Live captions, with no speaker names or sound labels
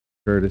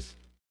Curtis.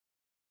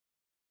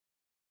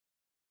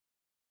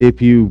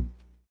 If you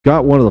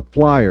got one of the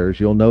flyers,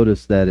 you'll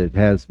notice that it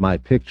has my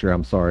picture,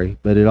 I'm sorry,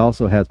 but it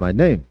also has my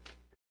name.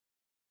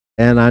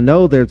 And I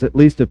know there's at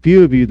least a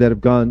few of you that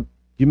have gone,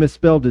 you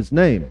misspelled his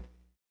name.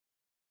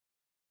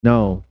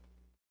 No,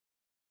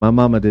 my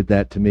mama did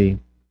that to me.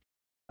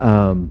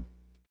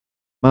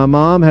 My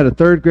mom had a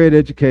third grade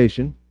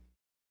education.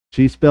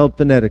 She spelled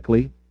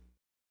phonetically.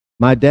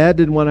 My dad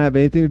didn't want to have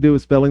anything to do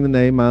with spelling the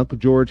name. My Uncle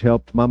George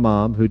helped my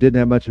mom, who didn't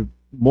have much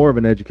more of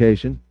an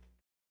education.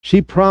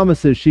 She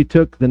promises she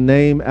took the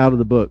name out of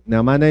the book.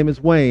 Now, my name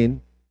is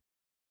Wayne.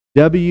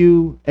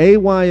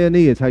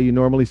 W-A-Y-N-E is how you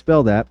normally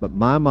spell that, but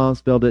my mom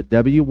spelled it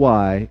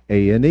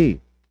W-Y-A-N-E.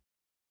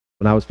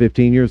 When I was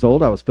 15 years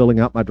old, I was filling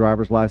out my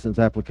driver's license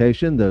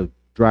application. The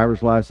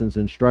driver's license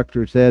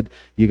instructor said,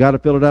 you got to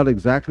fill it out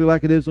exactly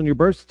like it is on your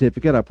birth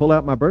certificate. I pull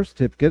out my birth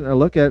certificate, and I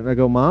look at it, and I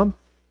go, Mom,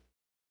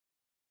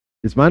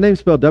 is my name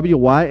spelled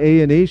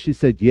W-Y-A-N-E? She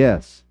said,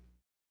 yes.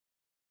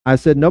 I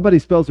said, nobody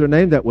spells their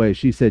name that way.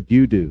 She said,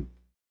 you do.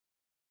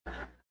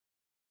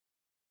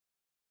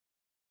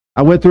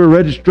 I went through a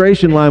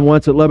registration line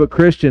once at Lubbock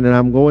Christian, and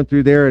I'm going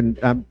through there,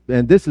 and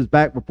this is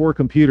back before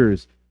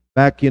computers,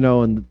 back,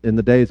 in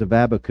the days of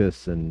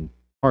abacus and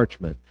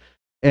parchment.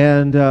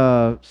 And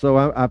so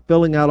I'm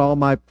filling out all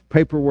my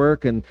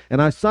paperwork, and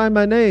I sign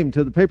my name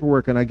to the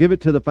paperwork, and I give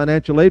it to the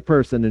financial aid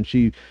person, and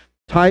she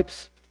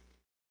types,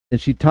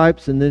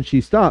 and then she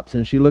stops,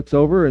 and she looks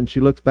over, and she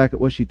looks back at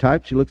what she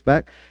typed. She looks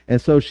back,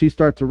 and so she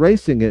starts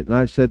erasing it. And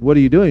I said, what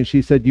are you doing?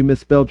 She said, you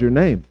misspelled your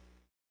name.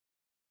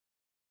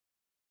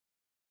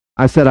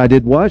 I said, I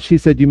did what? She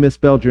said, you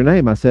misspelled your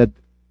name. I said,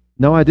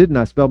 no, I didn't.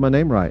 I spelled my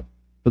name right.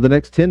 For the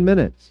next 10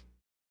 minutes,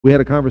 we had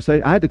a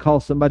conversation. I had to call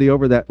somebody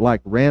over that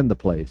ran the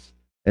place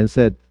and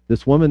said,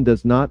 this woman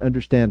does not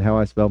understand how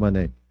I spell my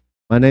name.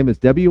 My name is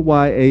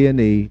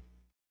W-Y-A-N-E.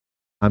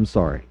 I'm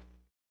sorry.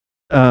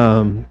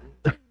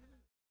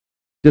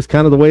 Just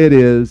kind of the way it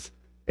is.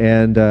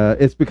 And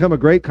it's become a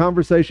great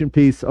conversation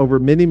piece over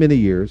many, many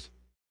years.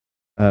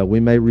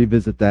 We may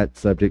revisit that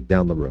subject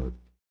down the road.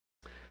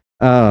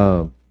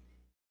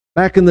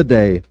 Back in the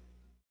day,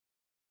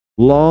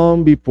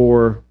 long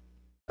before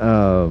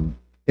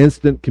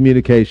instant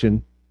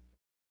communication,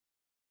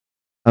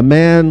 a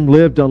man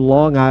lived on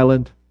Long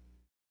Island,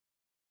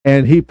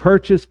 and he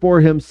purchased for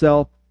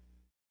himself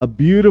a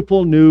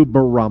beautiful new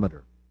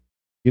barometer.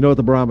 You know what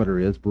the barometer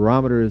is?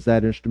 Barometer is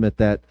that instrument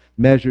that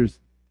measures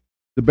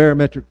the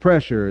barometric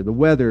pressure. The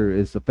weather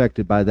is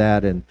affected by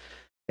that.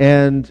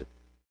 And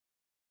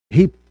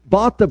he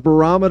bought the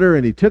barometer,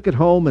 and he took it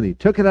home, and he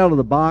took it out of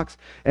the box,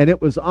 and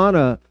it was on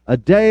a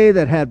day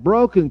that had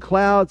broken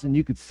clouds, and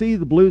you could see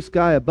the blue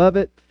sky above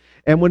it.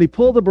 And when he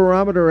pulled the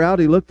barometer out,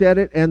 he looked at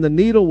it, and the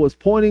needle was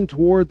pointing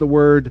toward the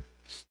word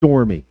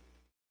stormy.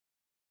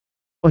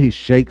 Well, he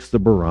shakes the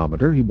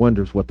barometer. He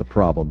wonders what the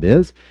problem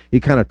is. He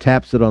kind of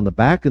taps it on the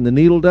back, and the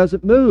needle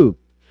doesn't move.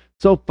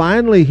 So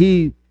finally,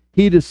 he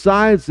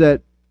decides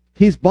that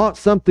he's bought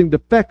something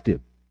defective.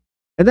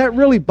 And that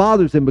really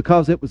bothers him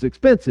because it was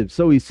expensive.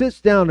 So he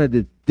sits down at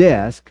his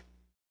desk,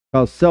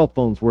 because cell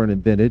phones weren't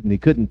invented and he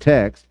couldn't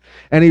text,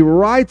 and he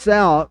writes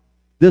out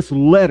this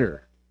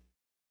letter,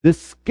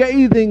 this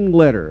scathing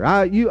letter.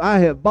 I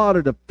have bought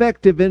a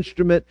defective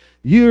instrument.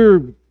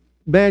 Your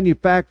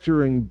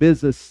manufacturing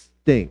business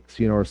stinks,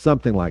 or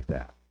something like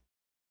that.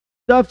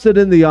 Stuffs it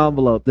in the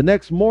envelope. The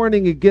next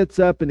morning he gets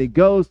up and he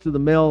goes to the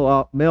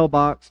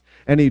mailbox,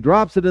 and he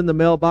drops it in the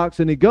mailbox,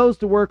 and he goes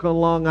to work on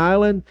Long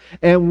Island.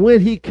 And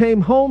when he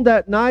came home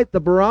that night, the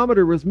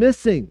barometer was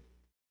missing,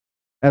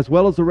 as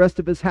well as the rest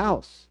of his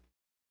house,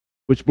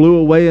 which blew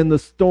away in the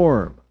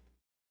storm.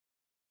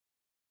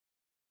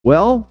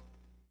 Well,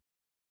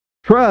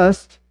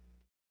 trust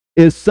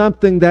is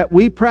something that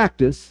we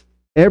practice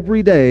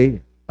every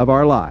day of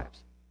our lives.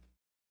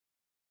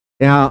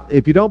 Now,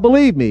 if you don't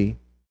believe me,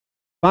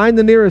 find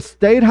the nearest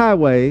state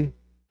highway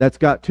that's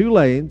got 2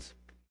 lanes,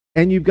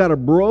 and you've got a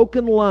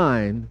broken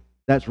line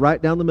that's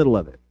right down the middle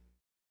of it.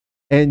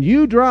 And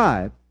you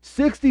drive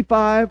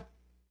 65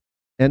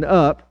 and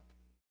up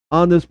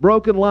on this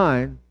broken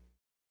line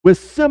with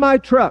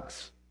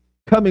semi-trucks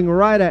coming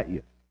right at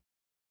you.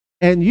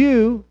 And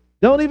you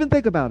don't even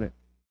think about it.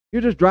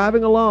 You're just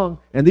driving along,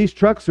 and these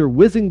trucks are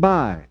whizzing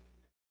by.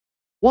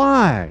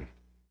 Why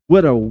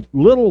would a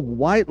little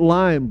white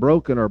line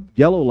broken or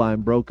yellow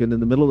line broken in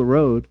the middle of the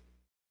road,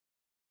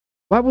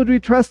 why would we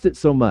trust it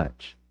so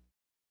much?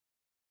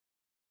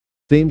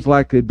 Seems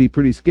like it'd be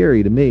pretty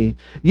scary to me.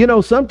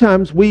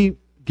 Sometimes we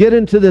get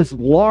into this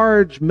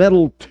large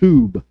metal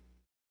tube,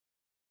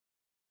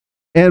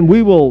 and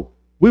we will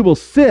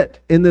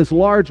sit in this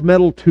large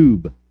metal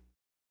tube,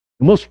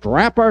 and we'll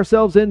strap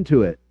ourselves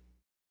into it.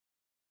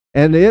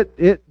 And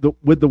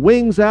with the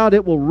wings out,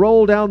 it will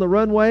roll down the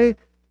runway.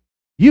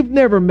 You've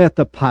never met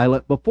the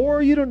pilot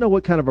before. You don't know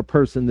what kind of a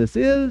person this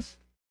is.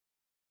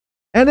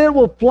 And it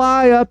will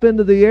fly up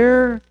into the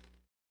air,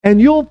 and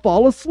you'll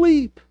fall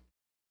asleep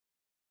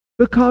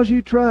because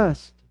you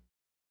trust.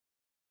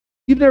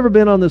 You've never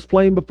been on this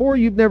plane before.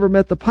 You've never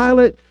met the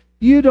pilot.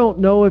 You don't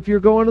know if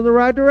you're going in the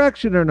right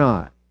direction or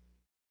not.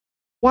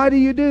 Why do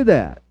you do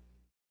that?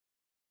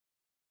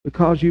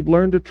 Because you've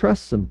learned to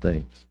trust some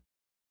things.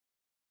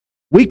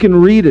 We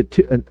can read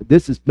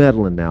this is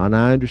meddling now, and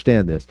I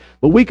understand this,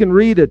 but we can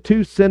read a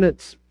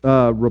 2-sentence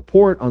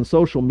report on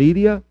social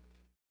media,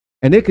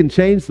 and it can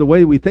change the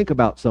way we think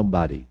about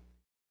somebody.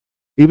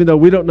 Even though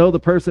we don't know the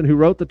person who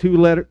wrote the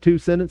 2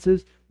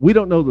 sentences, we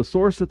don't know the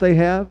source that they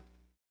have.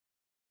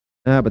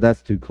 But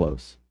that's too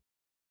close.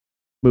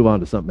 Move on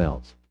to something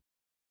else.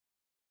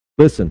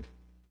 Listen,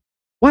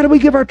 why do we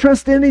give our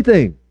trust to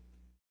anything?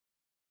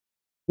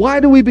 Why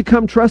do we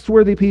become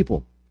trustworthy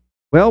people?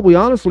 Well, we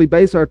honestly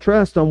base our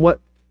trust on what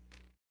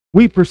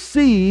we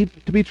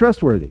perceive to be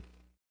trustworthy.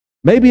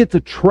 Maybe it's a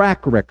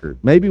track record.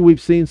 Maybe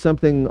we've seen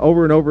something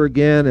over and over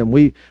again, and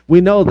we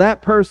know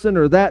that person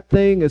or that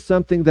thing is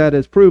something that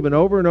is proven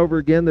over and over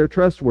again they're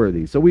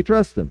trustworthy, so we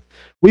trust them.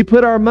 We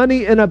put our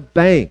money in a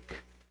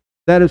bank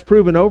that has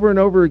proven over and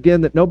over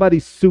again that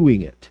nobody's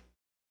suing it,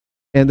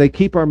 and they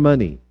keep our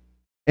money.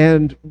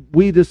 And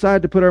we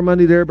decide to put our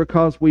money there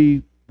because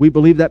we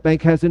believe that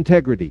bank has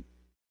integrity,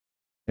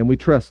 and we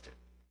trust it.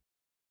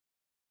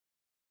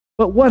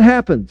 But what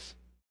happens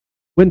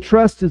when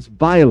trust is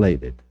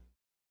violated?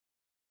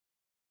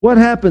 What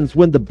happens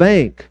when the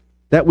bank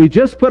that we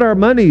just put our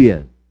money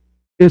in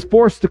is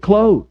forced to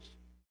close?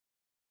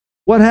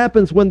 What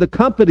happens when the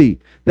company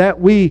that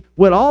we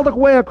went all the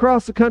way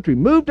across the country,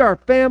 moved our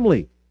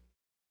family,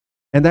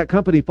 and that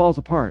company falls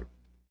apart?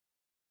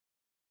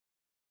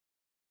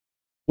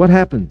 What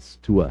happens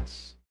to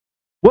us?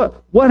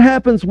 What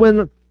happens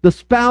when the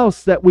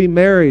spouse that we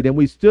married and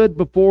we stood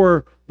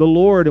before the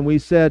Lord and we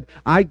said,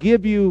 I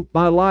give you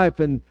my life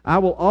and I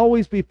will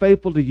always be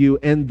faithful to you,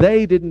 and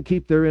they didn't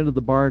keep their end of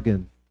the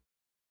bargain?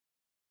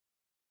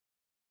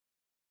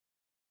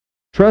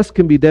 Trust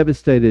can be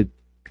devastated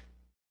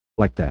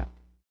like that.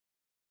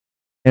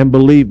 And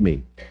believe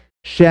me,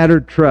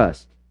 shattered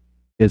trust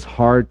is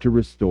hard to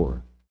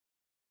restore.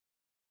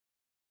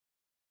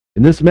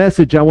 In this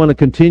message, I want to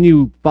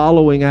continue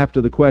following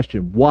after the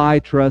question, why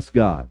trust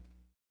God?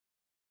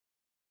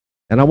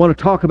 And I want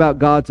to talk about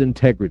God's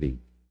integrity,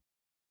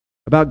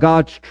 about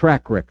God's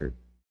track record,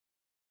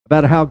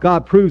 about how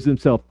God proves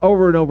himself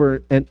over and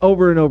over and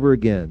over and over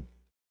again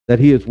that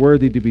he is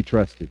worthy to be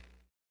trusted.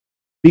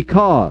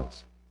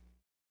 Because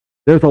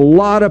there's a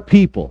lot of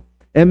people,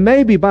 and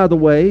maybe, by the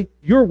way,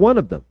 you're one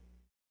of them.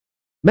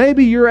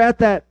 Maybe you're at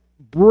that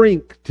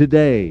brink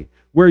today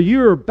where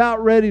you're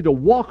about ready to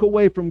walk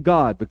away from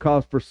God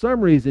because for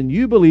some reason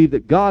you believe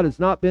that God has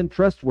not been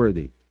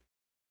trustworthy,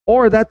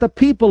 or that the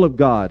people of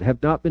God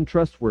have not been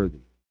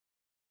trustworthy.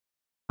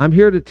 I'm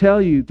here to tell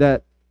you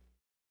that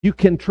you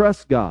can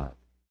trust God.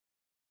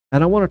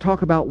 And I want to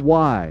talk about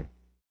why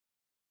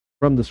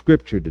from the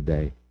scripture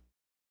today.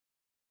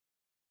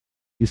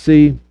 You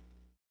see,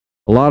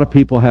 a lot of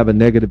people have a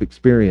negative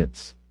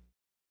experience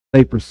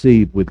they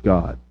perceive with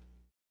God.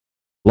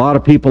 A lot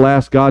of people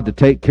ask God to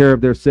take care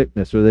of their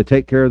sickness, or they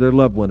take care of their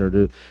loved one,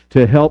 or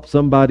to help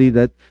somebody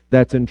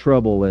that's in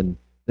trouble, and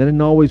that didn't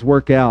always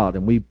work out,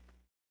 and we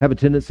have a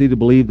tendency to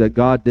believe that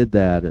God did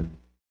that. And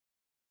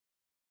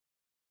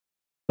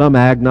some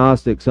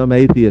agnostic, some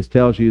atheist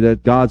tells you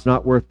that God's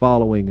not worth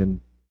following, and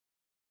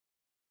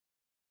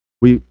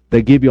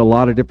they give you a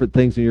lot of different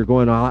things, and you're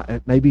going,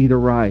 maybe they're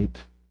right.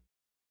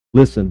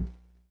 Listen,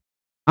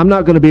 I'm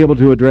not going to be able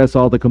to address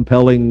all the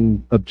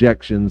compelling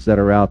objections that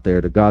are out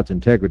there to God's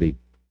integrity.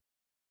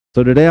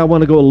 So today I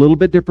want to go a little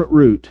bit different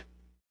route.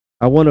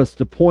 I want us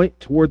to point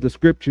toward the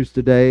scriptures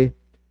today,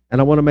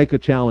 and I want to make a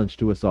challenge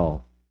to us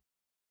all.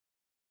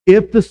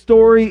 If the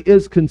story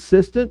is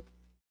consistent,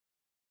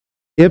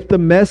 if the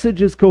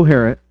message is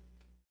coherent,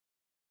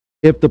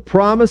 if the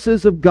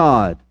promises of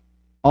God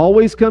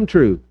always come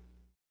true,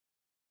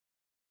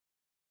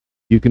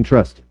 you can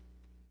trust it.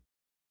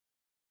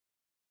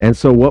 And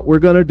so what we're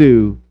going to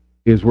do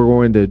is we're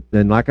going to,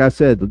 and like I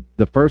said,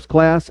 the first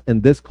class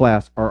and this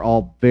class are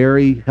all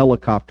very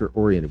helicopter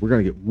oriented. We're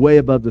going to get way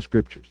above the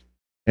scriptures.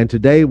 And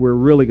today we're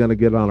really going to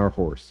get on our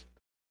horse.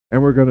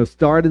 And we're going to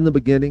start in the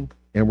beginning,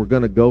 and we're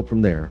going to go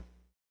from there.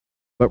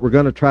 But we're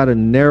going to try to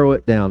narrow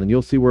it down, and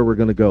you'll see where we're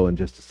going to go in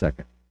just a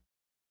second.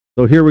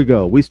 So here we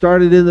go. We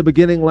started in the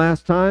beginning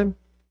last time.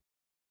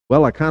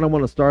 Well, I kind of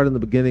want to start in the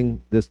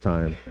beginning this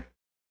time.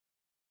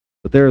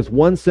 But there is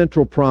one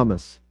central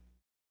promise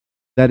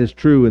that is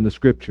true in the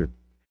scripture.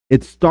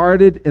 It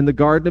started in the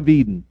Garden of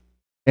Eden,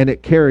 and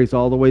it carries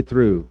all the way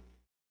through.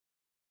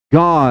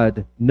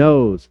 God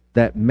knows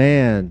that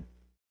man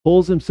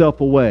pulls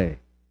himself away,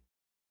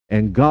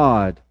 and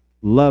God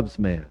loves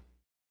man,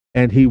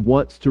 and he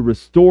wants to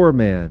restore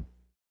man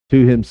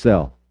to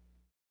himself.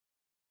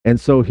 And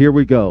so here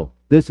we go.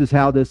 This is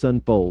how this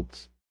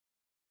unfolds.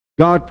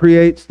 God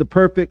creates the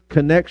perfect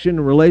connection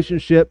and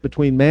relationship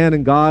between man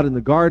and God in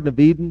the Garden of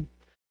Eden.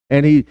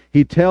 And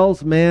he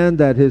tells man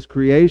that his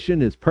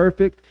creation is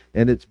perfect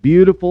and it's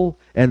beautiful,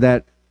 and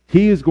that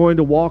he is going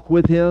to walk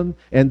with him.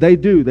 And they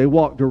do. They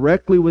walk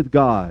directly with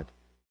God.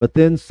 But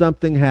then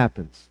something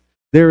happens.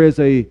 There is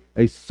a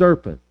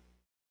serpent,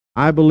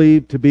 I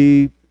believe to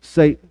be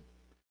Satan.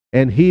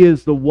 And he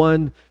is the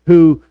one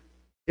who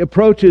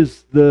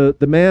approaches the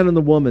man and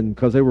the woman,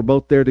 because they were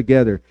both there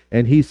together,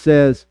 and he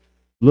says,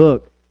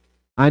 look,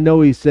 I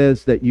know he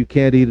says that you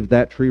can't eat of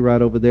that tree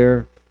right over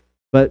there,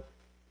 but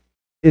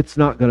it's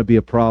not going to be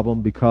a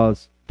problem,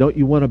 because don't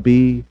you want to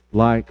be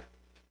like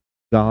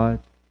God?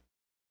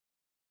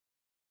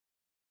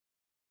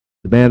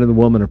 The man and the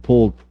woman are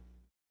pulled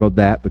from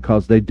that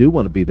because they do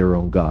want to be their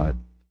own God.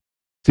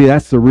 See,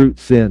 that's the root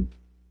sin.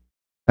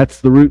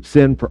 That's the root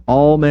sin for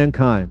all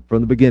mankind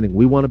from the beginning.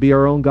 We want to be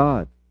our own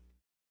God.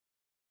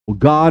 Well,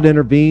 God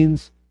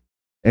intervenes,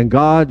 and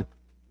God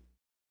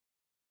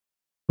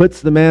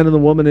puts the man and the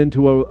woman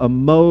into a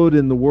mode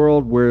in the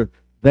world where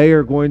they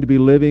are going to be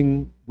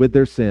living with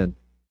their sin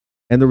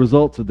and the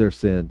results of their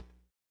sin.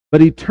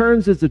 But he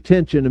turns his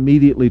attention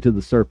immediately to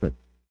the serpent.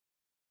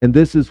 And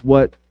this is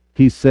what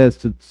he says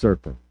to the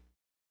serpent.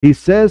 He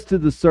says to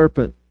the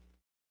serpent,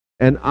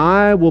 and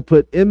I will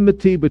put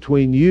enmity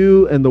between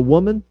you and the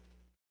woman,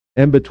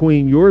 and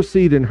between your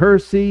seed and her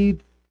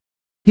seed.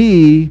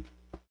 He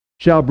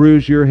shall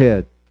bruise your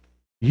head.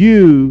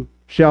 You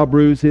shall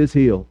bruise his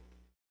heel.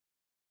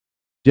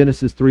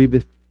 Genesis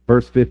 3,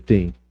 verse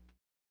 15.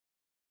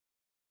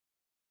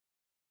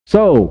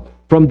 So,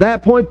 from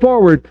that point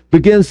forward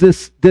begins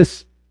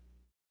this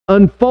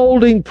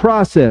unfolding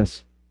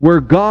process where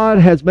God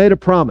has made a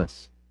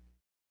promise.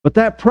 But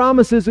that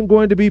promise isn't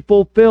going to be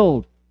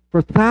fulfilled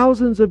for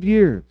thousands of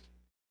years.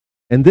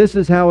 And this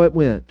is how it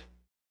went.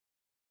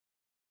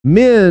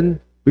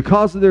 Men,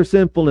 because of their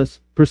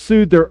sinfulness,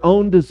 pursued their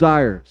own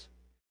desires,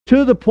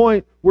 to the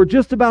point where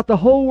just about the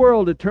whole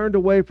world had turned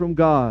away from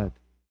God.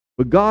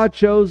 But God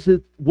chose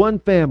one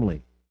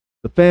family,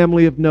 the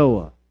family of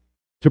Noah,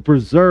 to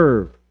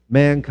preserve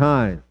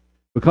mankind,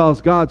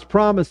 because God's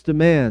promise to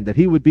man that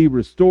he would be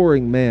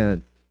restoring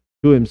man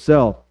to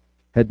himself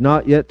had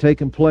not yet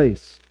taken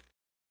place.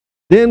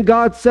 Then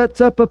God sets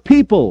up a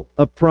people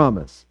of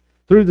promise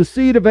through the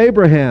seed of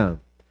Abraham.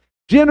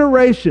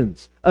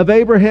 Generations of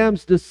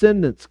Abraham's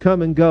descendants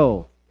come and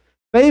go.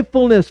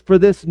 Faithfulness for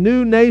this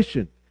new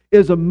nation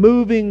is a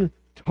moving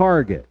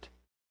target.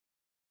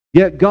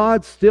 Yet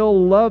God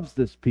still loves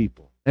this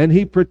people, and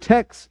he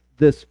protects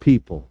this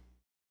people.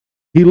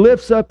 He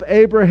lifts up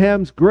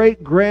Abraham's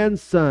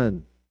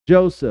great-grandson,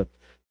 Joseph,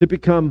 to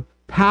become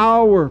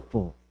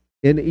powerful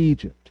in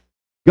Egypt.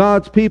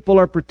 God's people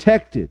are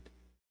protected,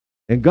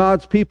 and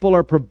God's people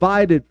are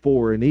provided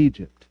for in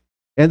Egypt.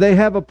 And they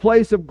have a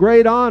place of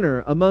great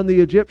honor among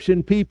the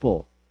Egyptian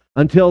people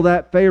until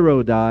that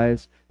Pharaoh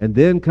dies, and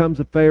then comes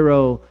a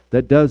Pharaoh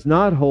that does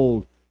not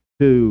hold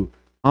to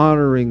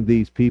honoring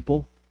these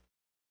people.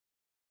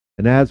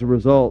 And as a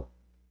result,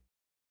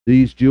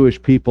 these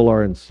Jewish people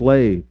are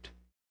enslaved.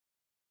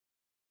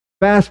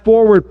 Fast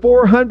forward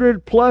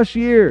 400 plus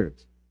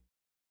years,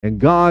 and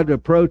God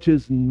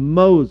approaches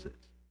Moses.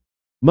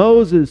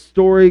 Moses'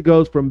 story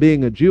goes from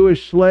being a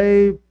Jewish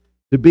slave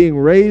to being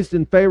raised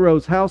in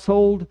Pharaoh's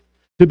household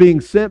to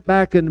being sent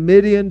back into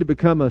Midian to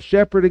become a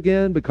shepherd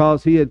again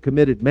because he had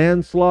committed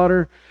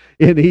manslaughter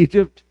in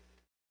Egypt.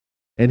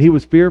 And he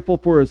was fearful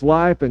for his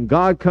life, and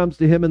God comes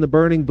to him in the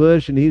burning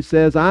bush and he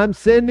says, I'm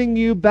sending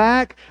you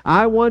back.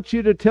 I want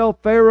you to tell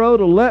Pharaoh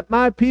to let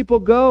my people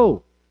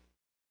go.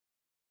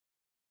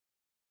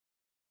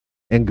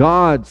 And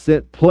God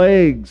sent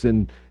plagues,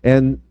 and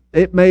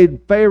it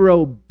made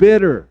Pharaoh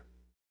bitter.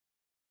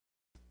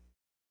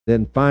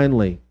 Then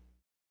finally,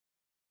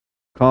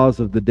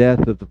 because of the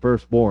death of the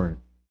firstborn,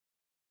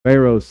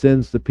 Pharaoh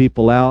sends the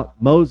people out.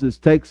 Moses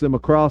takes them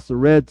across the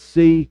Red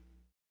Sea.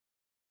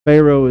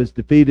 Pharaoh is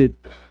defeated,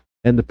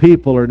 and the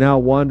people are now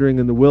wandering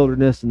in the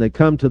wilderness, and they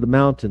come to the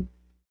mountain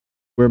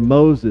where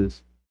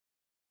Moses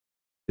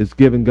is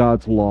given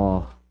God's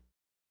law.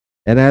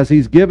 And as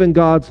he's given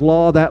God's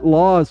law, that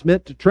law is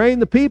meant to train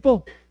the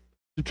people.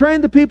 To train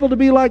the people to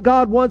be like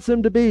God wants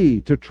them to be.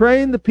 To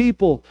train the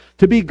people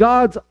to be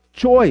God's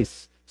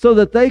choice, so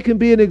that they can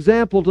be an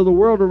example to the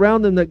world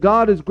around them that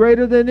God is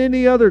greater than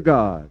any other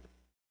God.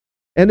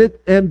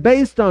 And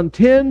based on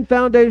 10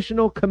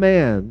 foundational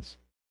commands,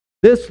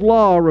 this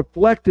law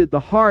reflected the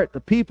heart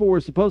the people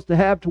were supposed to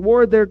have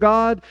toward their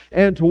God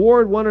and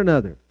toward one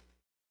another.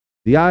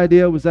 The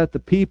idea was that the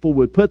people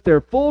would put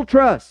their full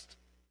trust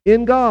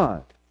in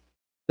God.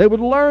 They would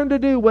learn to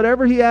do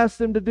whatever he asked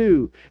them to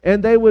do,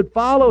 and they would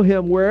follow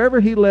him wherever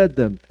he led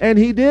them. And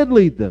he did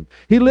lead them.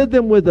 He led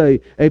them with a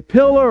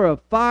pillar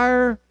of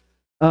fire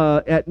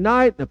at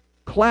night, and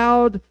a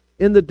cloud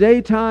in the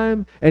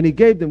daytime, and he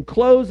gave them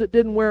clothes that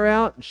didn't wear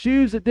out, and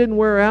shoes that didn't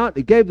wear out.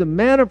 He gave them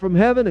manna from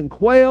heaven and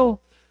quail,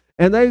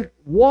 and they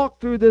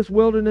walked through this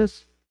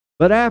wilderness.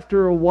 But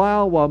after a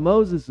while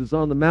Moses is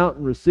on the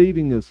mountain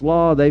receiving this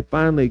law, they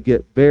finally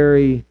get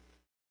very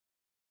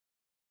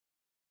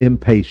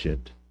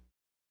impatient.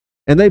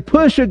 And they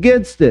push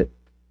against it.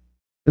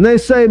 And they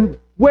say,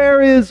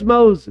 where is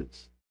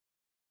Moses?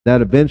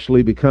 That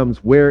eventually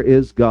becomes, where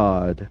is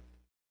God?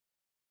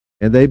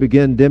 And they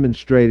begin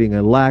demonstrating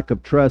a lack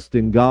of trust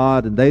in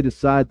God, and they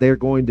decide they're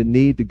going to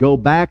need to go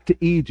back to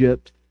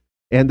Egypt,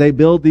 and they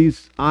build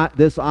this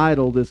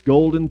idol, this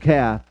golden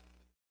calf,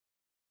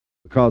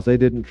 because they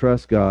didn't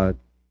trust God.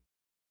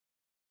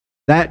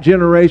 That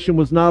generation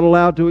was not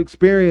allowed to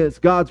experience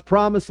God's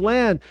promised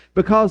land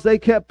because they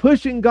kept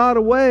pushing God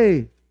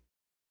away.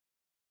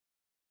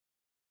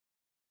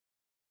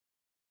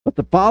 But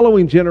the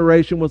following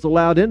generation was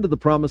allowed into the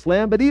promised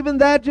land, but even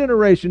that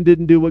generation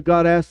didn't do what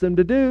God asked them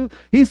to do.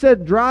 He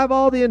said, drive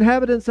all the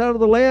inhabitants out of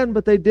the land,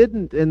 but they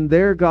didn't, and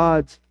their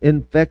gods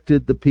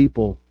infected the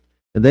people,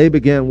 and they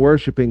began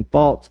worshiping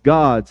false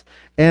gods.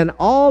 And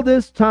all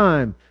this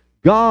time,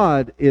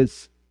 God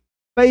is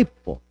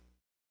faithful.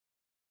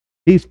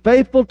 He's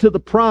faithful to the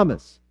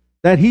promise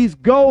that He's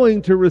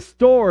going to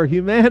restore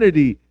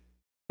humanity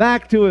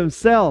back to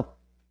Himself,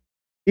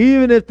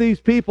 even if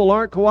these people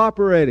aren't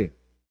cooperating.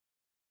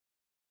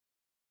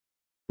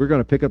 We're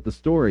going to pick up the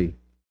story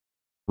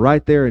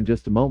right there in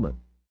just a moment.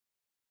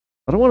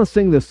 But I want to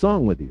sing this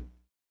song with you.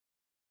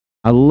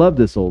 I love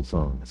this old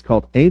song. It's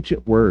called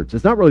Ancient Words.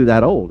 It's not really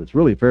that old. It's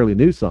really a fairly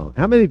new song.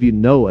 How many of you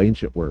know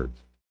Ancient Words?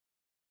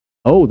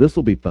 Oh, this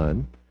will be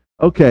fun.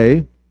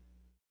 Okay.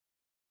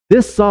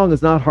 This song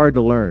is not hard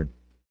to learn,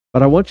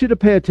 but I want you to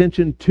pay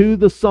attention to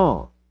the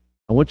song.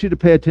 I want you to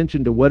pay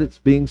attention to what it's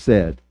being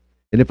said.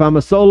 And if I'm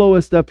a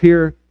soloist up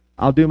here,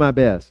 I'll do my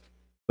best.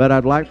 But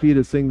I'd like for you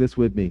to sing this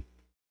with me.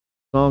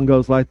 The song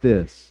goes like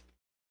this.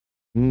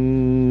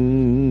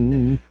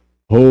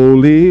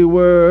 Holy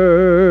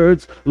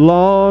words,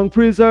 long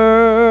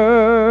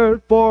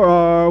preserved for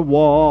our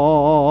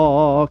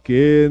walk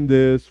in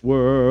this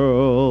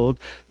world.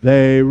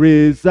 They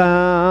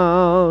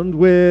resound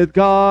with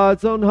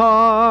God's own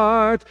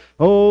heart.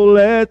 Oh,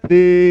 let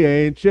the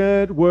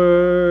ancient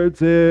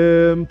words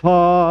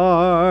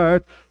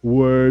impart.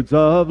 Words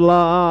of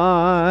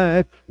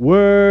life,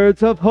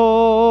 words of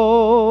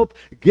hope.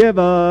 Give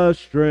us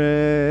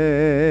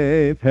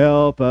strength,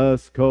 help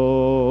us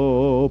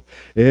cope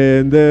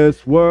in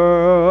this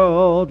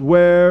world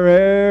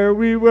where'er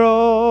we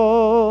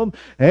roam.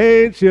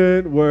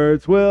 Ancient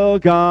words will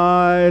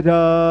guide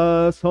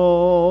us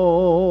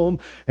home.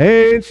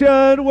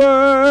 Ancient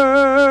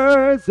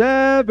words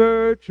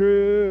ever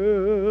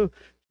true,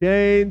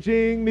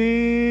 changing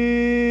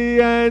me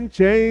and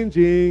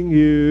changing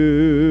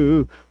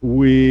you.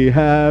 We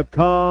have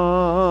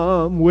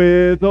come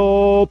with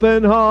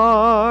open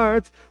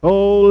hearts.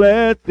 Oh,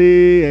 let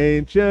the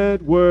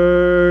ancient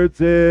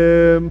words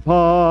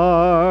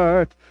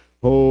impart.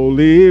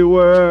 Holy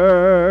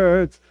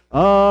words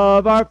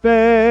of our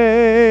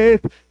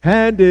faith,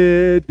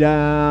 handed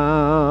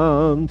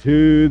down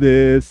to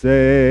this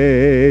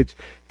age,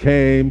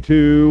 came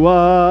to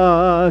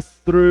us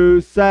through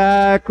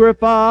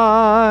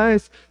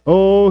sacrifice.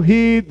 Oh,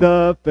 heed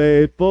the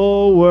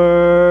faithful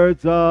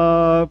words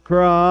of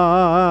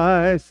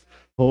Christ.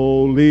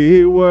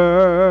 Holy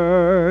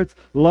words,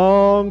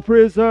 long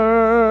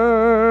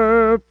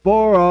preserved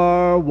for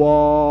our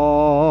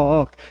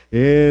walk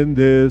in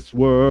this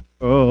world.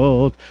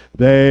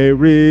 They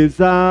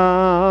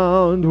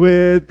resound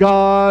with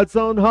God's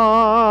own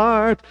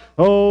heart.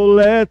 Oh,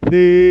 let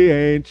the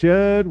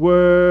ancient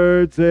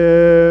words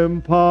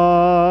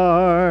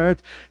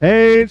impart.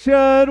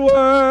 Ancient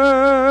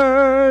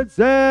words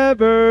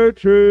ever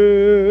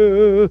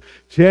true,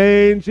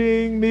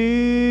 changing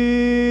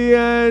me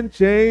and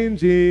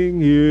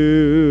changing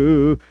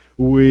you.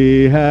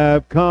 We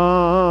have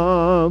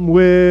come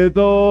with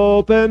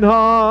open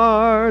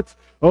hearts.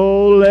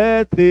 Oh,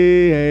 let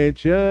the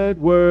ancient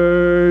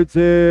words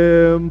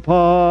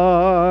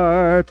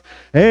impart.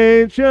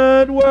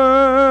 Ancient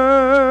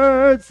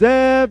words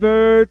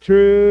ever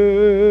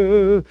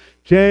true,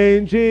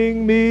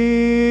 changing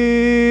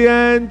me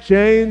and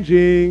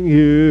changing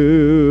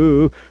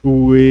you.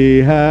 We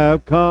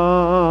have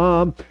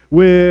come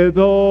with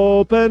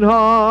open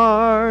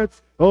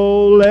hearts.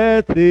 Oh,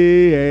 let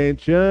the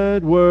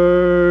ancient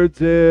words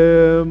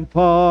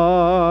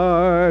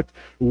impart.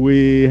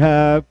 We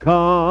have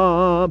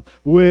come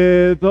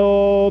with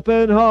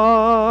open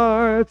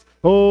hearts.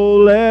 Oh,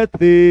 let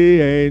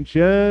the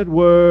ancient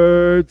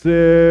words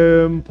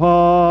impart.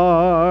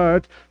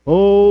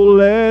 Oh,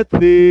 let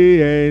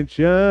the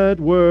ancient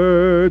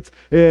words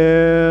impart.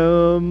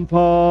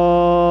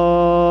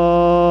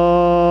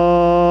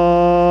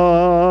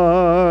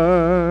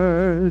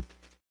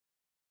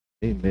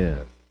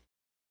 Amen.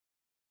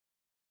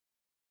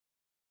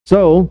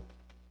 So,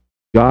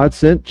 God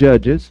sent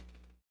judges.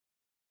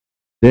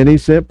 Then He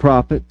sent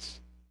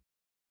prophets.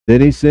 Then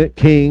He sent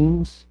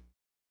kings.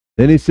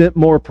 Then He sent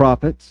more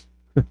prophets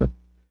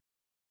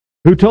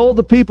who told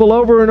the people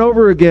over and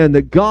over again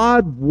that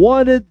God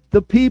wanted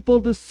the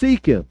people to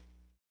seek Him.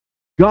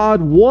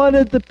 God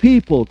wanted the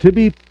people to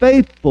be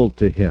faithful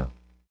to Him.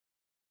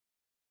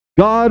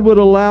 God would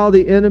allow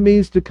the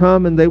enemies to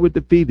come and they would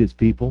defeat His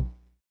people.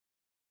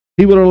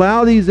 He would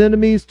allow these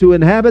enemies to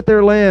inhabit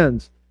their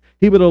lands.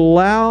 He would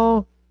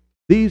allow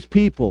these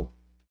people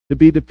to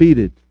be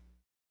defeated.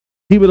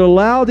 He would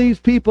allow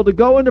these people to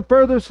go into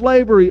further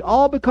slavery,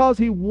 all because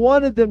He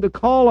wanted them to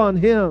call on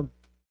Him.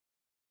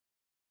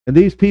 And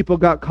these people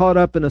got caught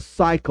up in a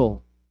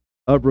cycle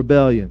of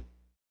rebellion.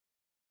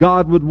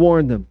 God would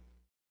warn them.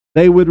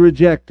 They would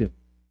reject Him.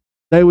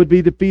 They would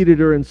be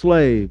defeated or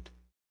enslaved.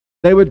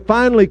 They would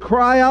finally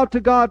cry out to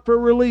God for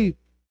relief.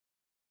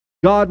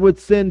 God would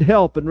send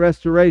help and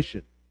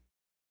restoration.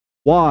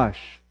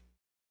 Wash,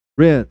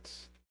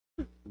 rinse,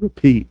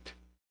 repeat,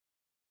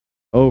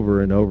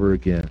 over and over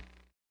again.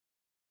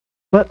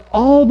 But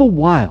all the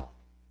while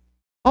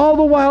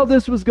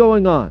this was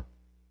going on,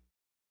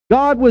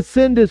 God would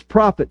send his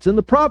prophets, and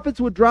the prophets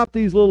would drop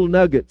these little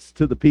nuggets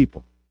to the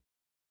people.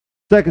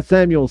 2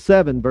 Samuel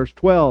 7, verse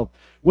 12.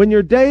 When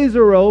your days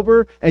are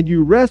over and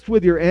you rest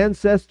with your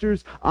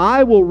ancestors,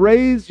 I will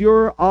raise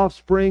your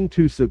offspring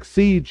to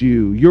succeed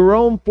you, your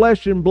own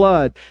flesh and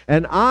blood,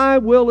 and I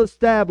will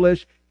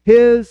establish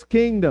his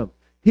kingdom.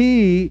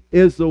 He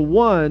is the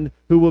one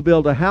who will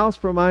build a house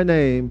for my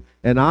name,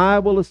 and I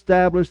will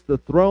establish the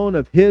throne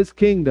of his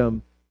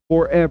kingdom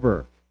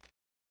forever.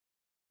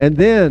 And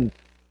then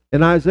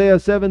in Isaiah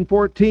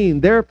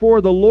 7:14, therefore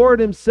the Lord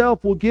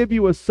himself will give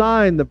you a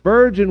sign. The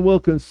virgin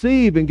will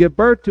conceive and give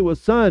birth to a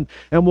son,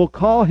 and will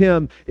call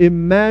him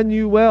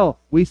Emmanuel.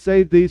 We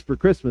saved these for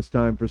Christmas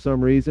time for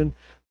some reason.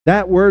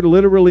 That word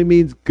literally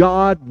means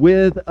God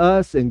with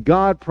us, and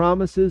God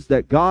promises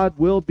that God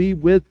will be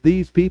with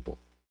these people.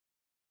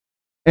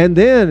 And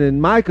then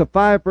in Micah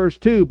 5, verse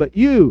 2, but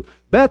you,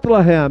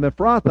 Bethlehem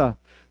Ephrathah,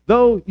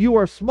 though you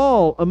are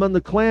small among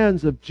the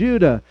clans of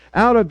Judah,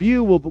 out of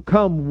you will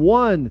become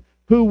one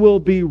who will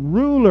be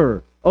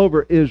ruler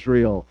over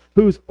Israel,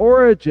 whose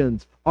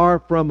origins are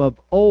from of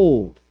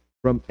old,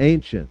 from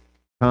ancient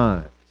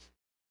times.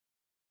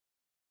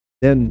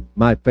 Then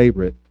my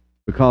favorite,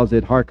 because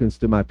it harkens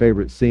to my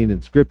favorite scene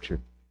in Scripture,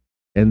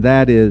 and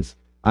that is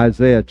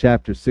Isaiah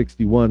chapter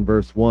 61,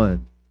 verse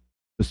 1.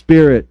 The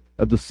Spirit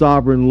of the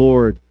sovereign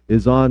Lord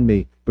is on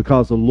me,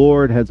 because the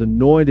Lord has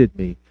anointed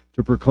me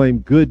to proclaim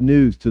good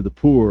news to the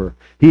poor.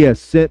 He has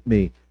sent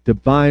me to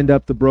bind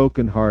up the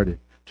brokenhearted,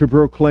 to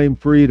proclaim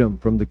freedom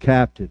from the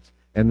captives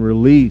and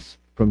release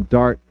from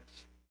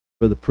darkness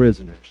for the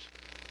prisoners.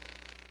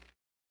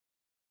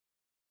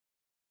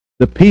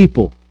 The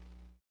people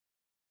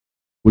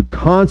would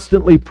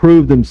constantly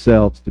prove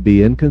themselves to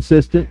be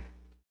inconsistent,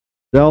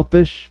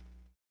 selfish,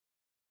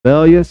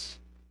 rebellious,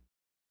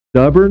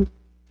 stubborn.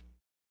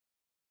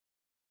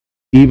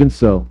 Even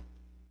so,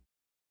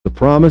 the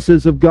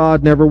promises of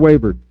God never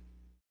wavered,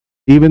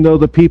 even though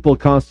the people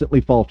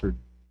constantly faltered.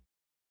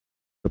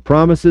 The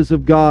promises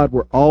of God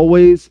were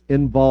always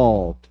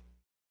involved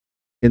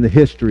in the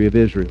history of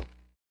Israel.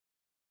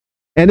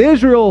 And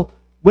Israel,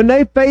 when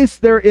they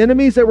faced their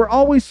enemies, they were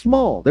always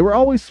small. They were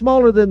always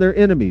smaller than their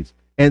enemies.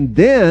 And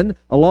then,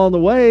 along the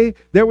way,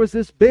 there was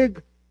this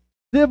big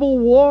civil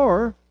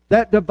war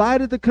that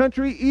divided the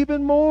country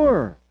even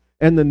more.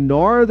 And the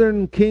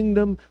northern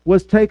kingdom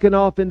was taken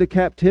off into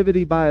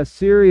captivity by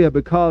Assyria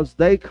because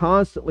they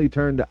constantly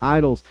turned to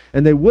idols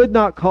and they would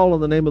not call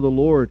on the name of the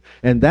Lord.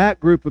 And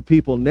that group of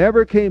people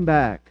never came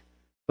back.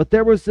 But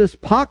there was this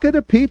pocket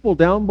of people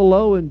down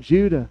below in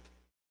Judah.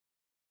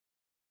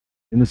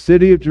 In the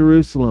city of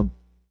Jerusalem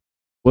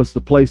was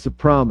the place of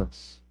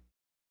promise.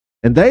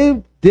 And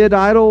they did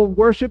idol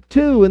worship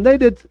too, and they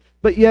did,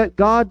 but yet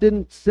God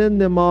didn't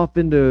send them off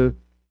into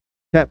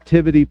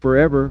captivity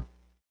forever.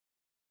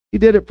 He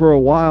did it for a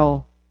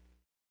while.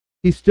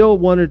 He still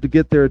wanted to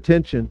get their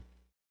attention.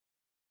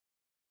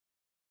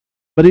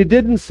 But he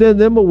didn't send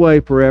them away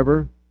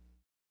forever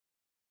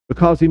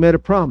because he made a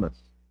promise.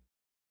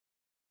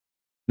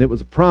 And it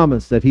was a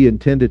promise that he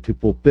intended to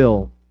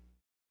fulfill.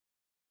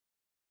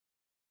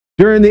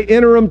 During the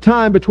interim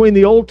time between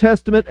the Old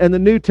Testament and the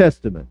New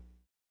Testament,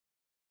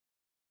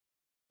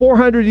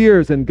 400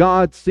 years, and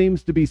God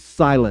seems to be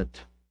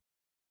silent.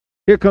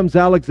 Here comes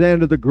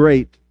Alexander the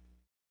Great.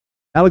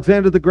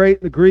 Alexander the Great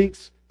and the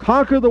Greeks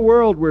conquer the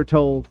world, we're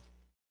told.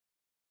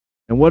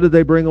 And what did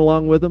they bring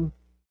along with them?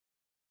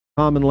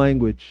 Common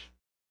language.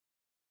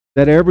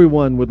 That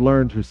everyone would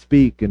learn to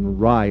speak and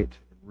write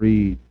and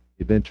read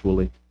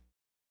eventually.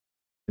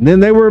 And then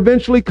they were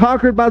eventually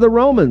conquered by the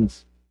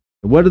Romans.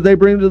 And what did they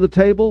bring to the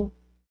table?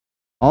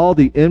 All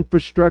the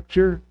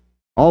infrastructure,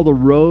 all the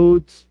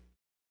roads,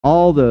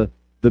 all the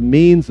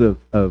means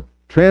of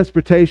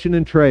transportation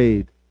and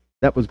trade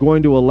that was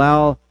going to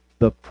allow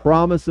the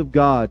promise of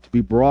God to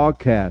be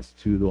broadcast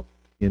to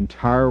the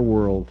entire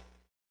world.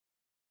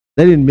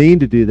 They didn't mean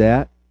to do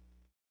that.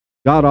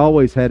 God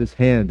always had his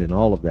hand in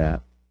all of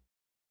that.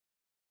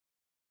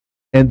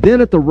 And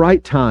then at the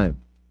right time,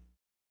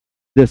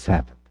 this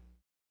happened.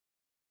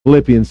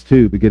 Philippians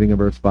 2, beginning in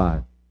verse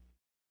 5.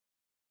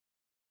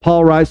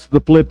 Paul writes to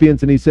the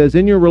Philippians and he says,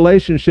 in your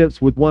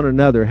relationships with one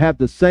another, have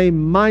the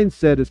same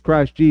mindset as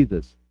Christ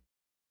Jesus,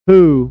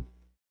 who,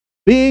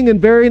 being in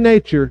very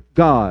nature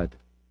God,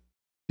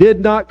 did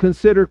not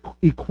consider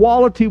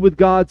equality with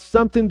God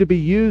something to be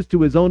used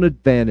to his own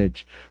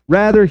advantage.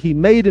 Rather, he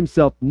made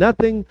himself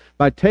nothing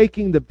by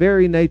taking the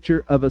very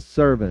nature of a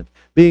servant.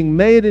 Being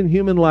made in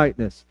human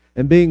likeness,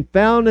 and being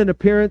found in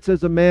appearance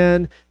as a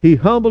man, he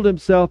humbled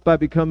himself by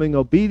becoming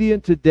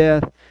obedient to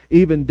death,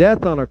 even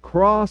death on a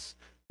cross.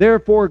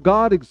 Therefore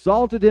God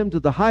exalted him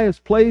to the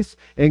highest place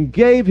and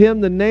gave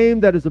him the name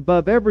that is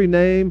above every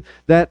name,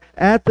 that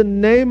at the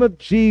name of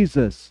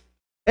Jesus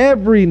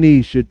every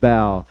knee should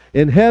bow,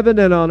 in heaven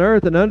and on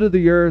earth and under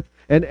the earth,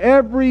 and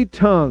every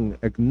tongue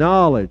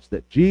acknowledge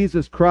that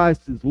Jesus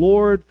Christ is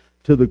Lord,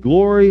 to the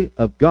glory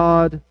of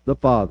God the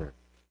Father.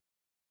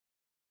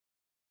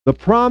 The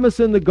promise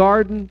in the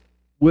garden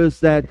was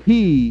that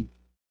he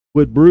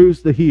would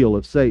bruise the heel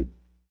of Satan.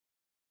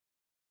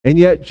 And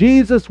yet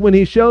Jesus, when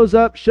he shows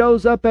up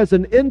as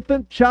an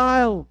infant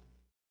child,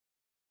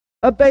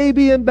 a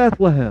baby in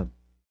Bethlehem.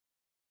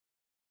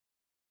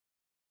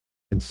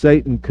 And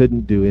Satan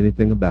couldn't do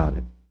anything about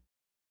it.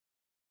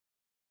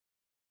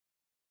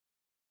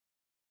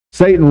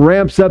 Satan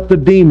ramps up the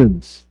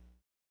demons,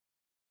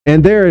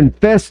 and they're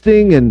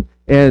infesting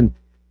and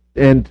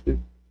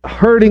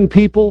hurting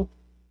people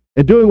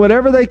and doing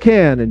whatever they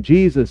can, and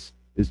Jesus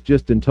is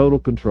just in total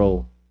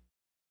control.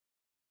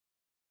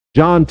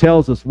 John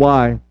tells us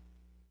why.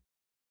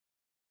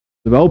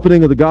 The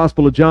opening of the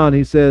Gospel of John,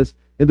 he says,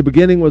 in the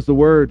beginning was the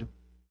Word.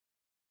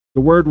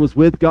 The Word was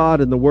with God,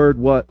 and the Word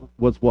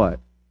was what?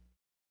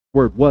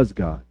 Word was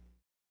God.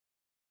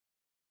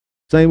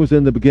 Same was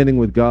in the beginning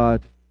with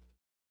God.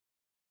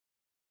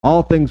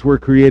 All things were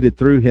created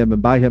through him,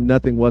 and by him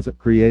nothing wasn't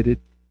created.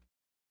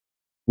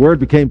 Word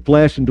became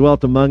flesh and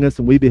dwelt among us,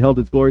 and we beheld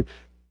his glory.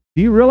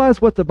 Do you realize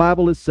what the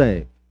Bible is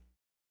saying?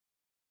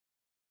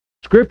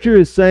 Scripture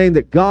is saying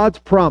that God's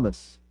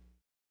promise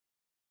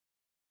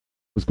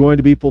was going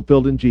to be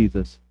fulfilled in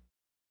Jesus.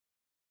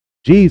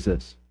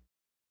 Jesus,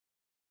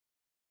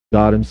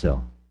 God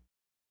himself,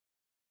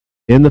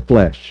 in the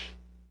flesh,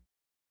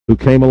 who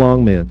came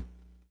among men,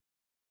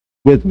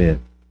 with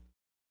men.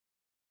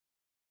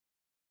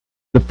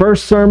 The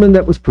first sermon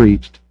that was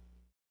preached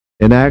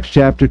in Acts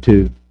chapter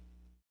 2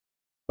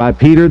 by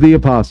Peter the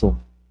Apostle,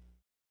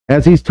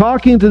 as he's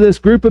talking to this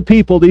group of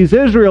people, these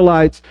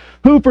Israelites,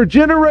 who for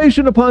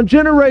generation upon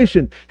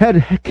generation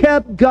had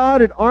kept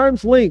God at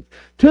arm's length,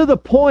 to the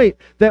point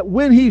that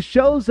when he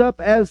shows up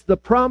as the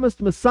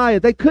promised Messiah,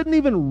 they couldn't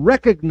even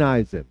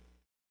recognize him.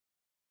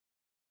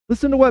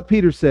 Listen to what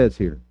Peter says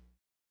here.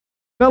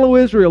 Fellow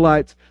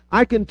Israelites,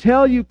 I can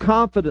tell you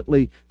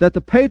confidently that the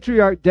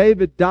patriarch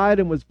David died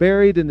and was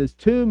buried, and his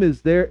tomb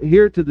is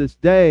here to this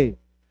day.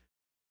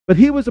 But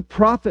he was a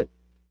prophet,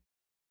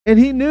 and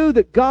he knew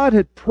that God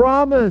had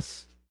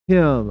promised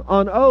him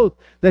on oath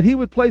that he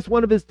would place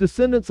one of his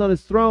descendants on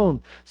his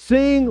throne.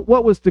 Seeing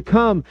what was to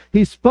come,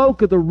 he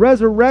spoke of the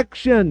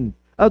resurrection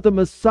of the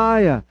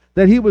Messiah,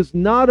 that he was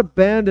not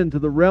abandoned to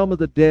the realm of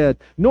the dead,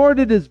 nor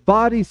did his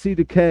body see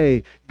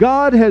decay.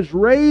 God has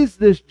raised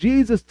this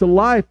Jesus to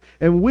life,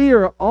 and we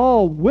are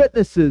all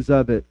witnesses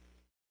of it.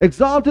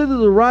 Exalted to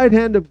the right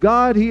hand of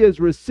God, he has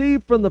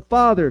received from the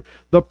Father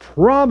the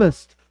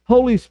promised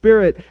Holy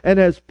Spirit, and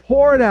has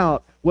poured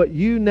out what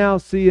you now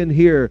see and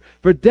hear.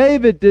 For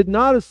David did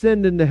not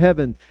ascend into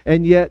heaven,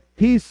 and yet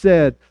he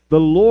said, the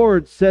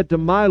Lord said to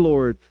my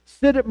Lord,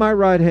 sit at my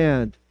right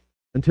hand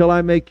until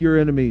I make your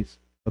enemies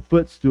a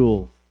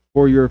footstool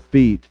for your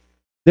feet.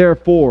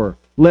 Therefore,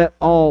 let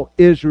all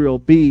Israel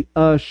be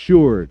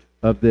assured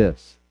of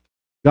this.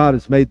 God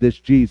has made this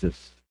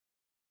Jesus,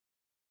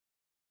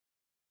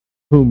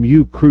 whom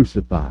you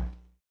crucified,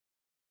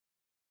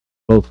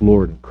 both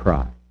Lord and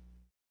Christ.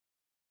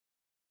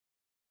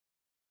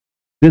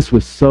 This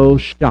was so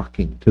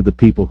shocking to the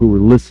people who were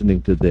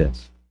listening to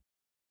this.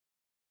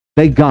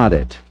 They got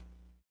it.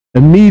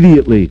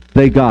 Immediately,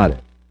 they got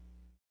it.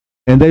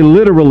 And they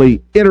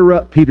literally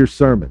interrupt Peter's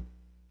sermon.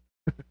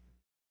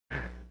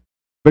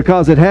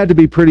 Because it had to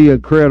be pretty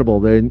incredible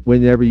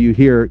whenever you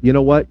hear, you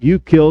know what, you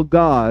killed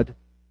God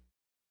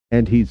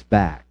and he's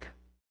back.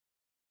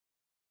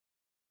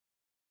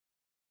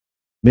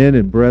 Men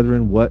and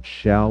brethren, what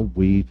shall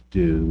we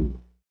do?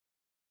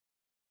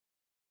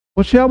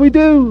 What shall we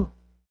do?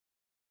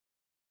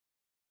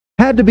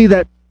 Had to be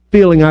that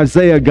feeling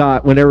Isaiah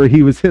got whenever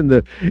he was in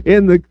the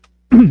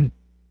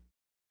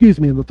excuse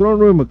me, in the throne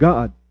room of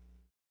God.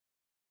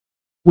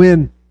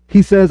 When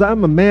he says,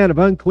 I'm a man of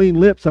unclean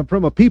lips. I'm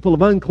from a people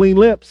of unclean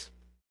lips.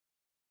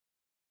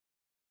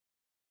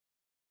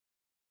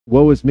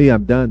 Woe is me,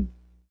 I'm done.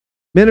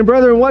 Men and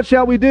brethren, what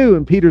shall we do?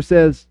 And Peter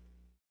says,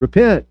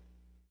 repent.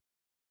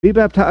 Be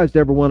baptized,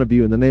 every one of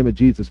you, in the name of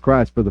Jesus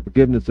Christ for the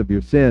forgiveness of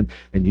your sin,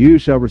 and you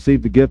shall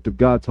receive the gift of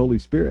God's Holy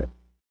Spirit.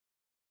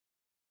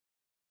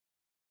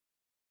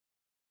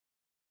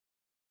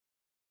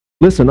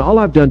 Listen, all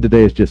I've done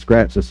today is just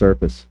scratch the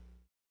surface.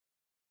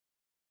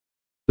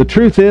 The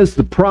truth is,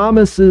 the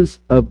promises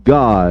of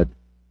God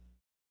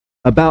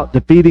about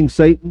defeating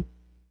Satan,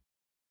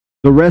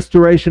 the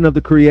restoration of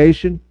the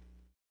creation,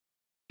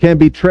 can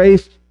be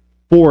traced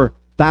for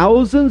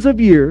thousands of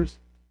years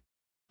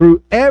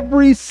through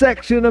every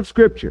section of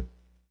Scripture.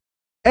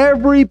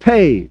 Every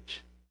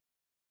page,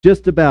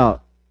 just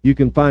about, you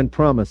can find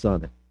promise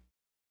on it.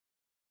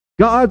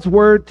 God's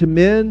word to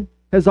men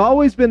has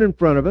always been in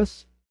front of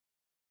us.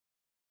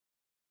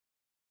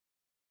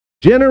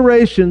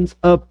 Generations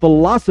of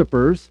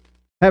philosophers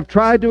have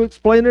tried to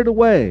explain it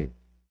away.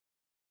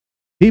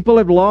 People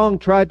have long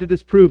tried to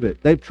disprove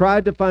it. They've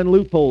tried to find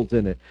loopholes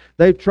in it.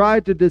 They've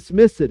tried to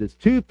dismiss it as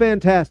too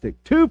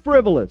fantastic, too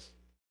frivolous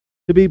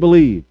to be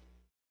believed.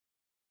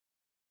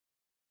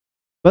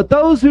 But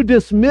those who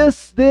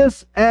dismiss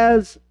this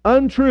as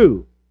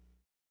untrue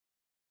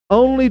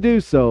only do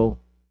so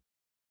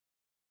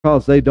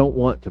because they don't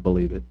want to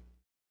believe it.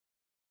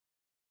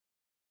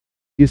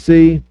 You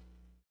see,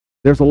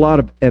 there's a lot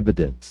of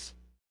evidence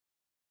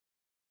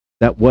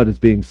that what is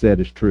being said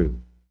is true.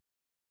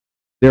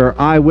 There are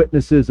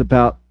eyewitnesses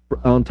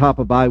on top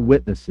of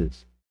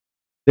eyewitnesses.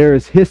 There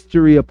is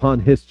history upon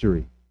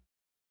history.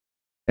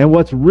 And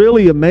what's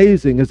really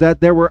amazing is that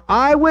there were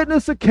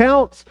eyewitness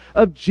accounts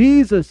of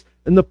Jesus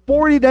in the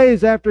 40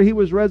 days after he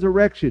was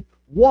resurrected,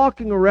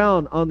 walking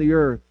around on the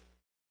earth.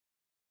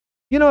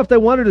 You know, if they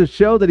wanted to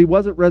show that he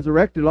wasn't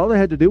resurrected, all they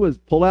had to do was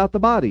pull out the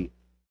body.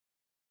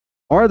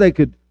 Or they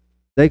could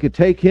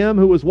take him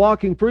who was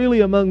walking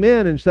freely among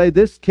men and say,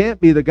 this can't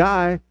be the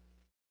guy.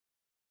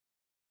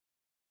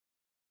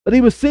 But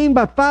he was seen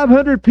by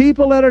 500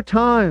 people at a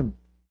time.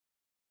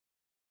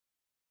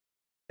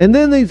 And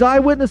then these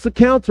eyewitness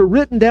accounts are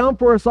written down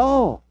for us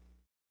all.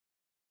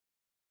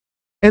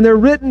 And they're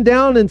written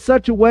down in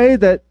such a way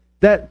that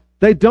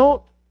they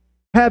don't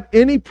have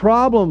any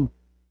problem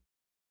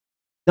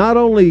not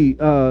only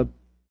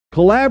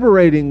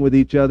collaborating with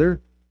each other,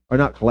 or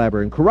not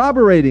collaborating,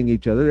 corroborating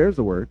each other, there's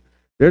the word.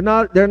 They're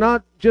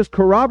not just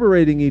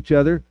corroborating each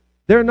other,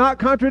 they're not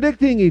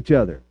contradicting each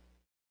other.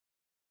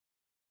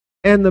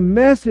 And the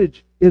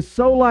message is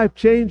so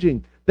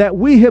life-changing that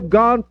we have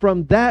gone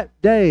from that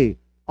day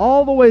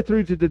all the way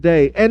through to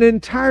today, and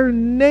entire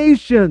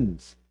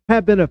nations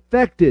have been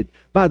affected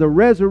by the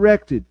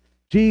resurrected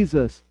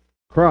Jesus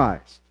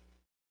Christ.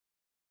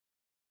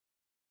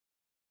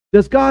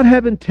 Does God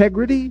have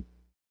integrity?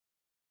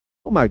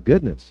 Oh my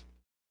goodness.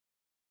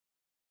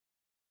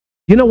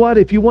 You know what?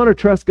 If you want to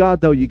trust God,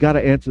 though, you got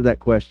to answer that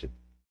question.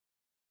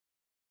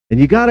 And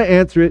you got to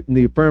answer it in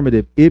the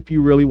affirmative if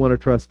you really want to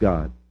trust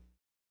God.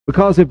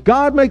 Because if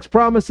God makes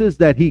promises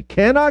that he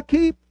cannot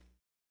keep,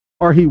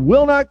 or he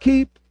will not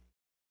keep,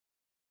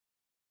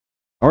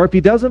 or if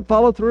he doesn't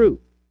follow through,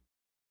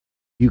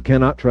 you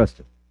cannot trust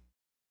him.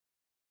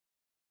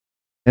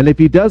 And if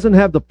he doesn't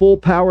have the full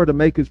power to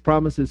make his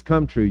promises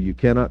come true, you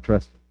cannot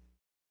trust him.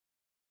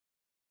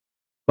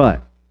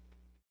 But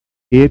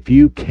if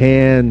you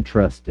can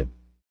trust him,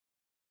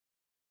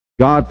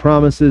 God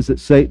promises that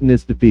Satan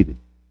is defeated.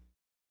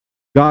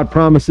 God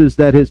promises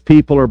that his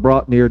people are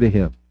brought near to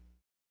him.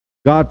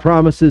 God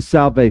promises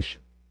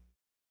salvation.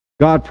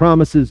 God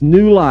promises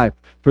new life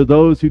for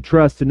those who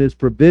trust in his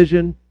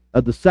provision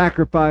of the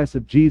sacrifice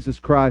of Jesus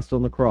Christ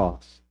on the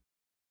cross,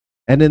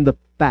 and in the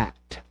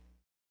fact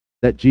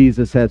that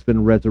Jesus has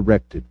been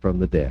resurrected from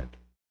the dead.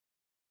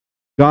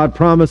 God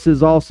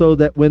promises also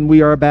that when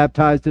we are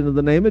baptized into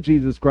the name of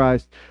Jesus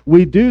Christ,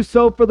 we do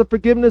so for the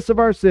forgiveness of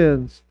our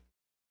sins,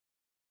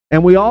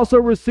 and we also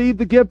receive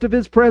the gift of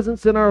his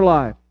presence in our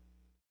life,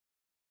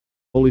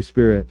 Holy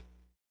Spirit,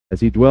 as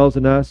he dwells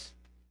in us.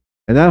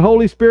 And that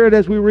Holy Spirit,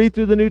 as we read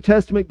through the New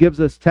Testament, gives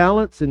us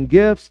talents and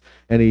gifts,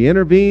 and he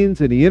intervenes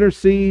and he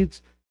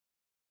intercedes,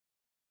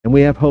 and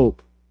we have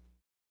hope,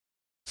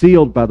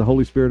 sealed by the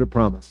Holy Spirit of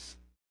promise.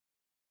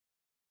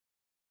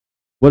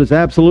 What is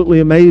absolutely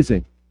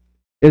amazing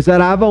is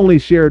that I've only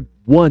shared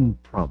one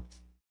promise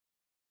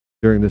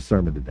during this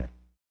sermon today,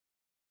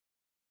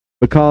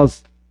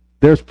 because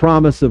there's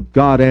promise of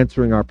God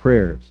answering our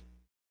prayers.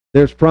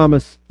 There's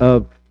promise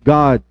of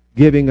God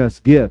giving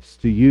us gifts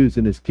to use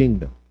in his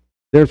kingdom.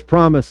 There's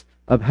promise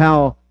of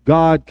how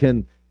God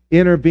can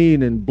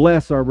intervene and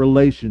bless our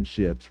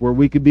relationships, where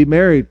we could be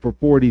married for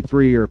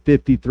 43 or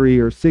 53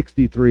 or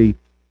 63.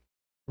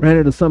 Ran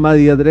into somebody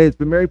the other day that's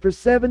been married for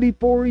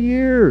 74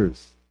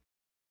 years.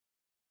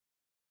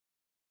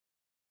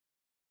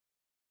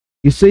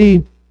 You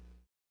see,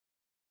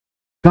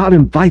 God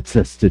invites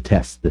us to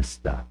test this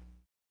stuff.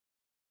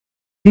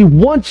 He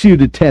wants you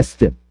to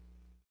test him.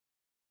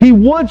 He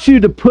wants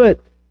you to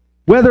put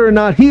whether or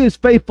not he is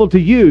faithful to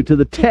you to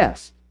the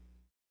test.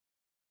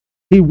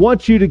 He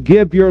wants you to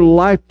give your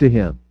life to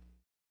him,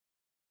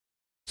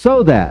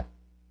 so that,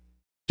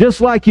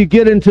 just like you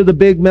get into the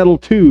big metal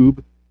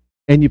tube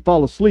and you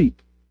fall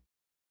asleep,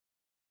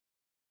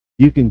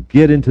 you can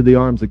get into the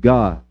arms of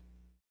God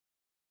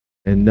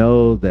and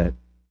know that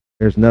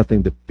there's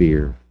nothing to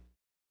fear,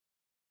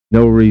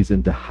 no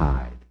reason to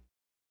hide.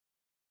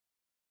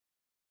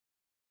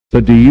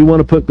 So do you want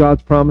to put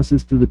God's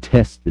promises to the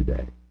test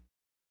today?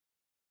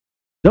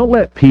 Don't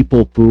let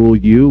people fool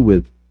you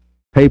with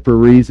paper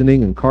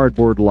reasoning and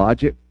cardboard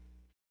logic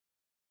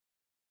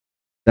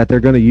that they're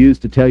going to use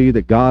to tell you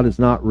that God is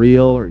not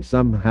real, or he's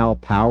somehow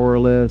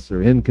powerless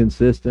or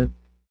inconsistent.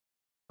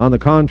 On the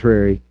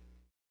contrary,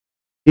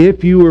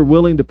 if you are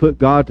willing to put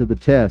God to the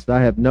test,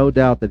 I have no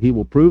doubt that he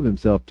will prove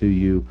himself to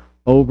you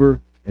over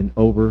and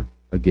over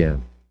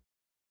again.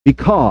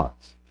 Because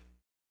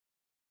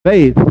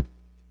faith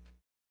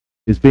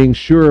is being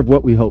sure of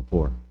what we hope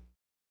for,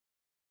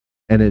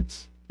 and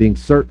it's being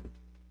certain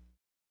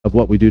of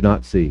what we do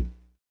not see.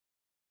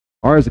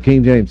 Or as the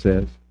King James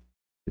says,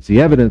 it's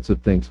the evidence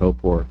of things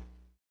hoped for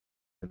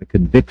and the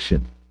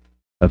conviction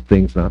of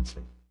things not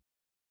seen.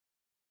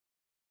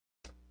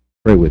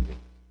 Pray with me.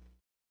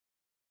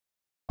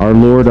 Our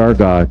Lord, our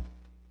God,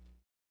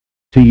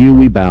 To you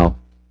we bow.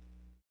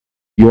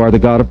 You are the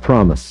God of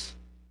promise.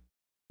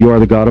 You are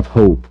the God of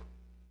hope.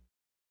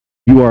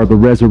 You are the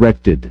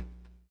resurrected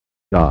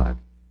God.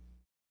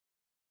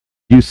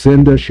 You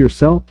send us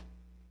yourself.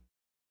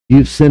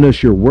 You've sent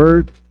us your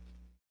word.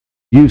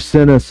 You've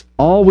sent us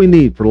all we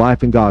need for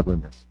life and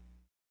godliness.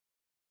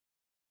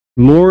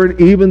 Lord,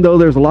 even though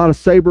there's a lot of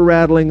saber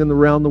rattling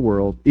around the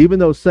world, even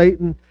though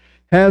Satan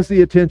has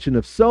the attention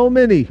of so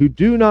many who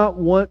do not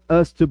want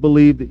us to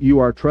believe that you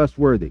are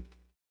trustworthy,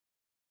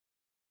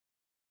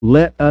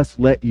 let us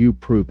let you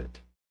prove it.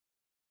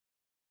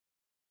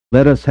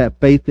 Let us have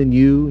faith in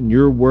you and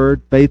your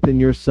word, faith in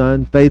your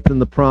Son, faith in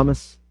the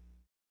promise.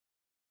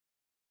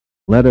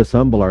 Let us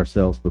humble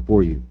ourselves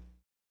before you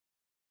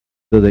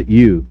so that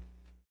you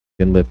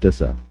can lift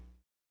us up.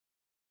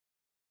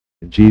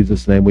 In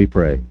Jesus' name we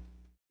pray.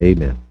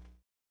 Amen.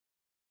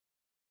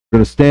 We're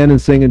going to stand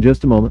and sing in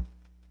just a moment.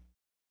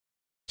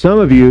 Some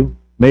of you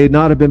may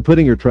not have been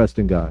putting your trust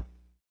in God.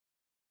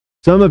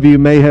 Some of you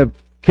may have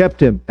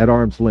kept him at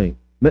arm's length.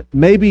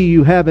 Maybe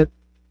you haven't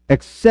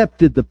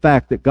accepted the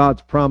fact that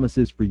God's promise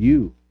is for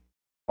you.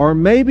 Or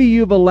maybe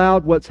you've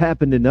allowed what's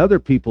happened in other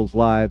people's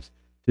lives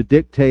to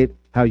dictate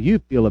how you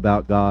feel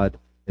about God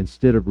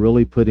instead of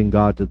really putting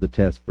God to the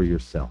test for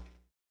yourself.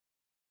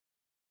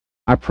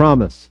 I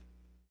promise,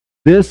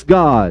 this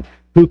God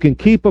who can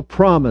keep a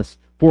promise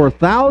for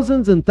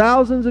thousands and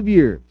thousands of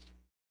years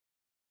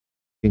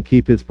can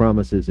keep his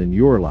promises in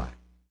your life.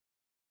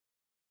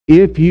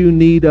 If you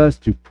need us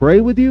to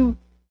pray with you,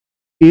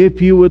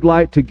 if you would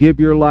like to give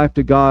your life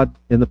to God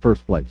in the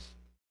first place,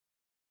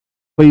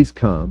 please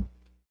come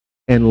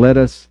and let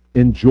us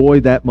enjoy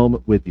that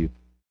moment with you,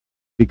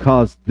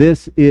 because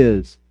this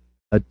is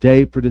a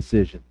day for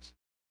decisions.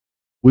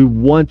 We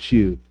want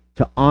you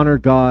to honor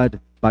God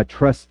by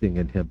trusting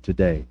in him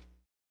today.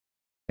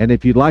 And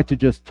if you'd like to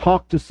just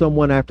talk to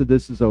someone after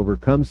this is over,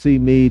 come see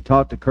me,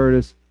 talk to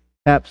Curtis,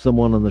 tap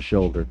someone on the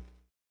shoulder.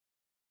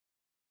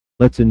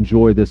 Let's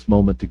enjoy this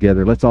moment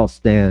together. Let's all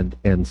stand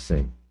and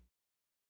sing.